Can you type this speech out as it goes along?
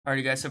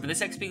Alrighty guys, so for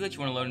this XP glitch, you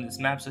want to load in this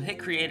map, so hit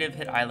creative,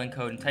 hit island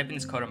code, and type in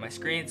this code on my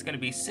screen. It's going to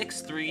be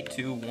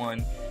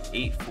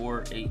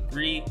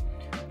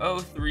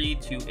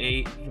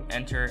 632184830328.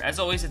 Enter. As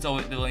always, it's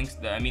always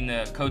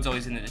the code's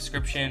always in the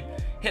description.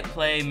 Hit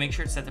play, make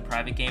sure it's set to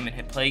private game, and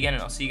hit play again,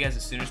 and I'll see you guys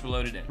as soon as we're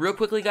loaded in. Real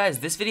quickly guys,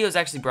 this video is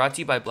actually brought to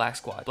you by Black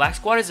Squad. Black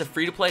Squad is a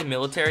free-to-play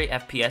military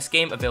FPS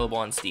game available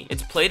on Steam.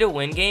 It's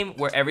play-to-win game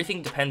where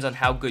everything depends on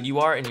how good you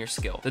are and your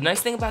skill. The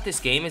nice thing about this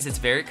game is it's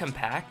very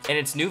compact, and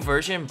its new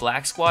version,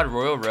 Black Squad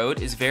Royal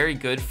Road, is very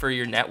good for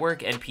your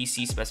network and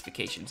PC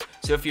specifications.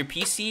 So if your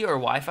PC or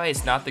Wi-Fi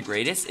is not the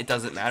greatest, it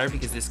doesn't matter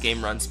because this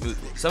game runs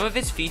smoothly. Some of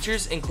its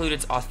features include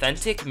its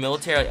authentic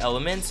military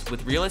elements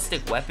with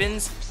realistic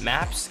weapons,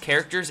 maps,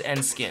 characters,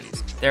 and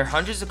skins. There are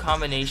hundreds of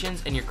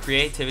combinations and your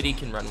creativity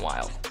can run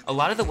wild. A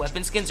lot of the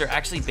weapon skins are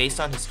actually based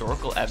on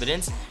historical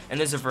evidence, and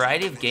there's a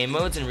variety of game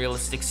modes and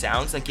realistic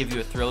sounds that give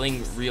you a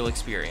thrilling, real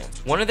experience.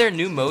 One of their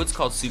new modes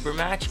called Super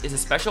Match is a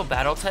special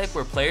battle type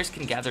where players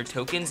can gather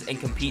tokens and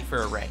compete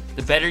for a rank.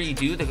 The better you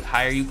do, the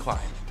higher you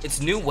climb. Its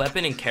new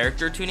weapon and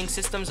character tuning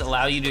systems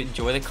allow you to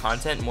enjoy the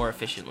content more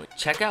efficiently.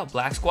 Check out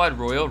Black Squad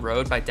Royal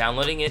Road by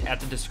downloading it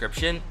at the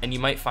description, and you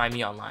might find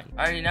me online.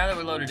 Alrighty, now that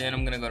we're loaded in,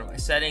 I'm going to go to my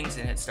settings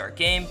and hit start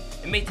game.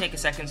 It may take a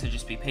second, so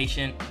just be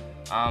patient.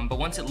 But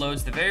once it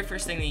loads, the very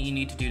first thing that you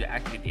need to do to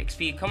activate the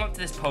XP, come up to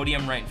this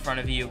podium right in front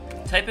of you,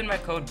 type in my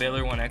code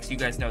Baylor1x, you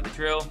guys know the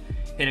drill,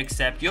 hit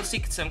accept, you'll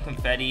see some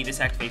confetti, this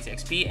activates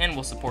XP and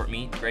will support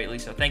me greatly,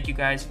 so thank you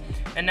guys.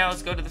 And now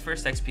let's go to the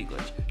first XP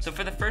glitch. So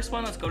for the first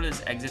one, let's go to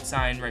this exit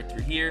sign right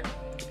through here,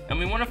 and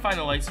we want to find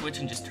the light switch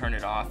and just turn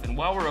it off. And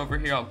while we're over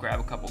here, I'll grab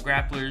a couple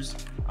grapplers,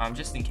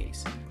 just in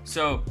case.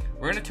 So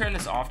we're going to turn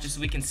this off just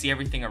so we can see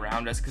everything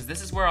around us, because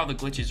this is where all the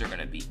glitches are going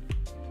to be.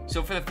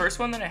 So for the first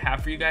one that I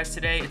have for you guys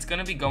today, it's going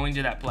to be going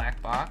to that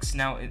black box.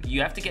 Now,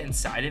 you have to get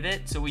inside of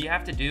it. So what you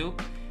have to do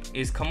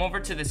is come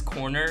over to this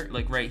corner,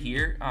 like right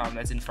here,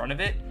 that's in front of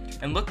it,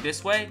 and look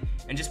this way,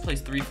 and just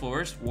place 3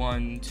 floors,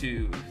 1,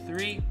 2,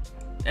 3,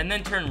 and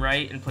then turn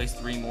right and place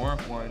 3 more,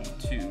 1,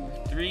 2,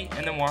 3,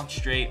 and then walk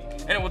straight,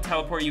 and it will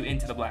teleport you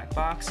into the black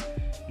box.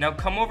 Now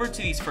come over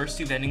to these first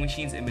 2 vending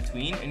machines in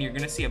between, and you're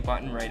going to see a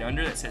button right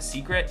under that says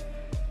secret,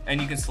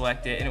 and you can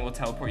select it, and it will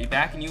teleport you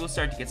back, and you will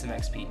start to get some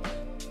XP.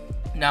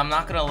 Now, I'm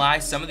not gonna lie,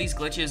 some of these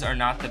glitches are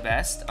not the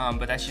best,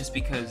 but that's just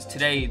because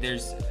today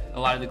there's a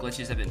lot of the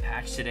glitches have been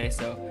patched today,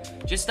 so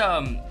just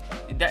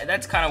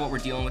that's kind of what we're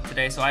dealing with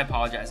today, so I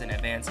apologize in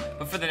advance.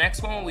 But for the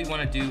next one, what we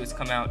want to do is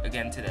come out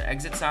again to the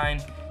exit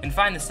sign and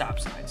find the stop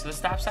sign. So the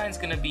stop sign is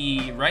going to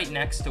be right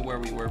next to where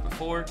we were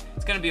before.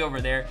 It's going to be over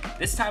there.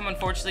 This time,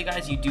 unfortunately,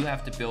 guys, you do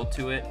have to build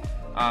to it.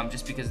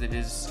 Just because it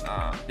is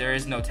there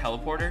is no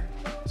teleporter.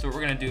 So what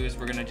we're gonna do is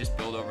we're gonna just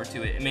build over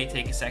to it. It may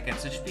take a second,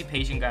 so just be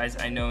patient, guys.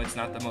 I know it's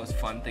not the most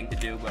fun thing to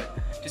do, but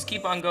just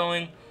keep on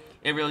going.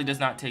 It really does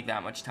not take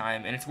that much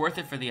time, and it's worth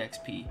it for the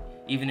XP,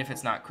 even if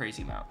it's not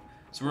crazy amount.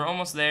 So we're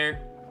almost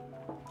there.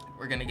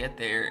 We're gonna get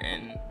there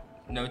in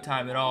no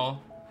time at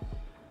all.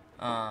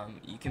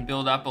 You can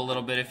build up a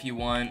little bit if you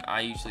want.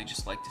 I usually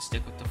just like to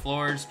stick with the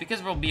floors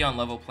because we'll be on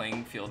level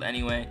playing field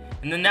anyway.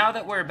 And then now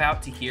that we're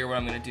about to here, what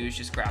I'm going to do is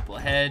just grapple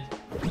ahead,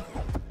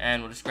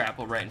 and we'll just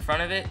grapple right in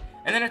front of it.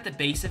 And then at the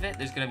base of it,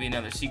 there's going to be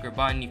another secret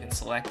button. You can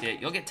select it.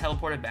 You'll get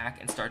teleported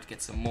back and start to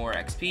get some more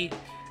XP.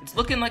 It's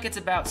looking like it's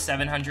about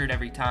 700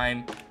 every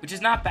time, which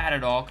is not bad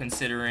at all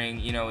considering,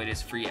 you know, it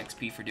is free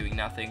XP for doing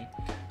nothing.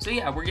 So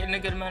yeah, we're getting a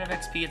good amount of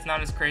XP. It's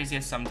not as crazy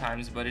as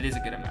sometimes, but it is a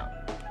good amount.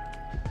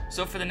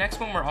 So for the next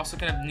one, we're also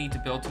going to need to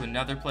build to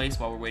another place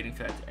while we're waiting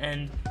for that to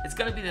end. It's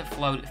going to be the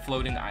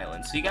floating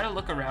island. So you got to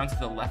look around to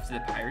the left of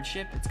the pirate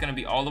ship. It's going to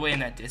be all the way in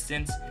that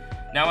distance.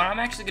 Now what I'm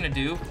actually going to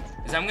do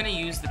is I'm going to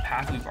use the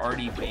path we've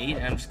already made,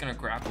 and I'm just going to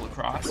grapple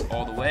across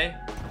all the way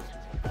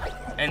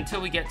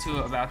until we get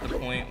to about the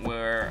point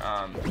where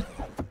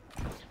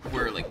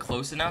we're like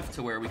close enough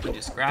to where we can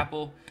just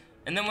grapple.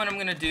 And then what I'm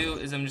going to do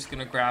is I'm just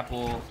going to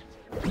grapple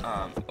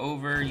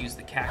over, use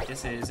the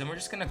cactuses, and we're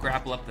just going to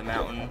grapple up the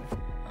mountain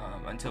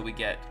until we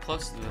get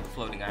close to the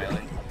floating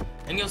island.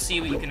 And you'll see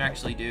what you can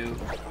actually do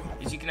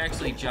is you can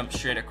actually jump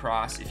straight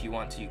across. If you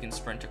want to, you can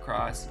sprint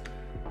across.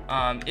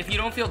 If you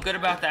don't feel good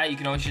about that, you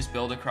can always just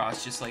build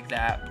across just like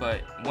that.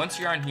 But once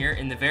you're on here,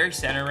 in the very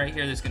center right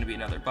here, there's going to be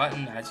another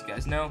button, as you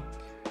guys know.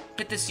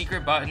 Hit the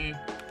secret button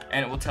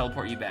and it will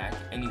teleport you back,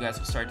 and you guys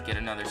will start to get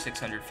another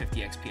 650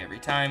 XP every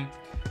time.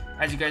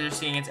 As you guys are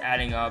seeing, it's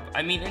adding up.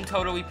 I mean, in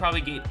total, we probably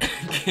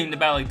gained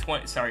about like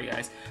 20, sorry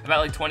guys, about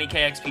like 20k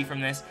XP from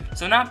this.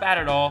 So not bad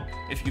at all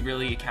if you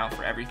really account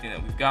for everything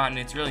that we've gotten.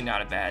 It's really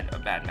not a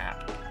bad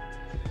map.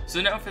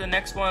 So now for the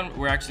next one,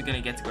 we're actually going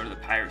to get to go to the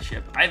pirate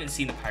ship. I haven't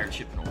seen the pirate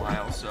ship in a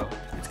while, so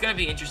it's going to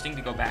be interesting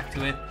to go back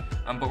to it.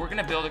 But we're going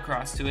to build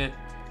across to it.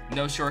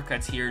 No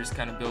shortcuts here, just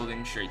kind of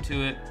building straight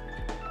to it.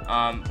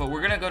 But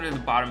we're going to go to the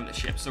bottom of the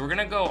ship. So we're going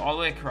to go all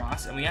the way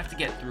across, and we have to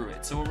get through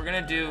it. So what we're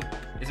going to do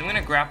is I'm going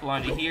to grapple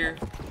onto here,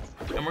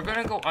 and we're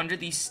going to go under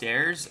these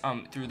stairs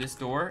through this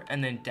door,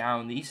 and then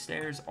down these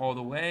stairs all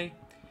the way.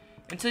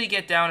 Until you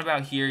get down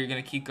about here, you're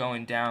going to keep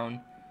going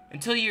down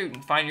until you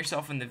find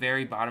yourself in the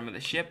very bottom of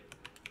the ship.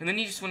 And then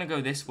you just want to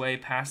go this way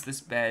past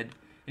this bed,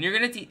 and you're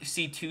going to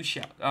see two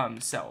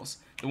cells.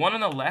 The one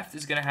on the left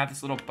is going to have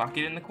this little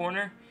bucket in the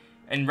corner,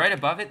 and right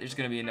above it there's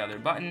going to be another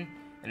button.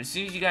 And as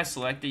soon as you guys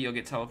select it, you'll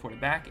get teleported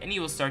back, and you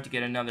will start to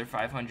get another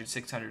 500,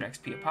 600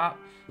 XP a pop.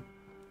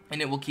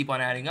 And it will keep on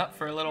adding up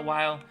for a little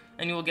while,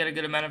 and you will get a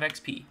good amount of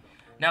XP.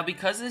 Now,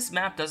 because this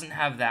map doesn't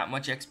have that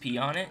much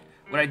XP on it,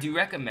 what I do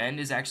recommend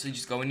is actually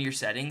just going to your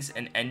settings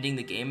and ending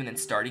the game and then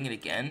starting it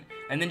again,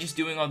 and then just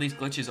doing all these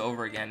glitches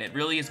over again. It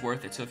really is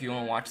worth it. So if you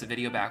want to watch the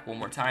video back one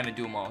more time and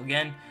do them all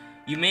again,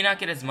 you may not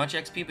get as much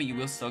XP, but you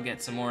will still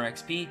get some more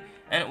XP,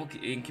 and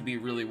it can be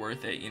really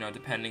worth it, you know,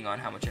 depending on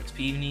how much XP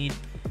you need.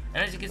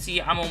 And as you can see,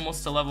 I'm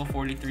almost to level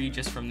 43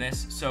 just from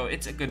this, so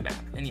it's a good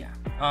map. And yeah,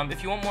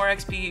 if you want more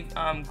XP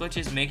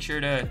glitches, make sure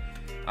to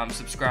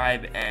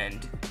subscribe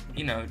and,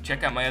 you know,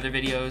 check out my other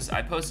videos.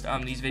 I post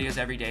these videos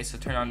every day, so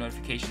turn on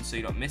notifications so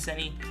you don't miss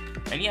any.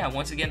 And yeah,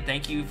 once again,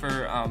 thank you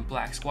for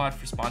Black Squad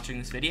for sponsoring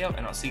this video,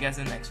 and I'll see you guys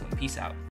in the next one. Peace out.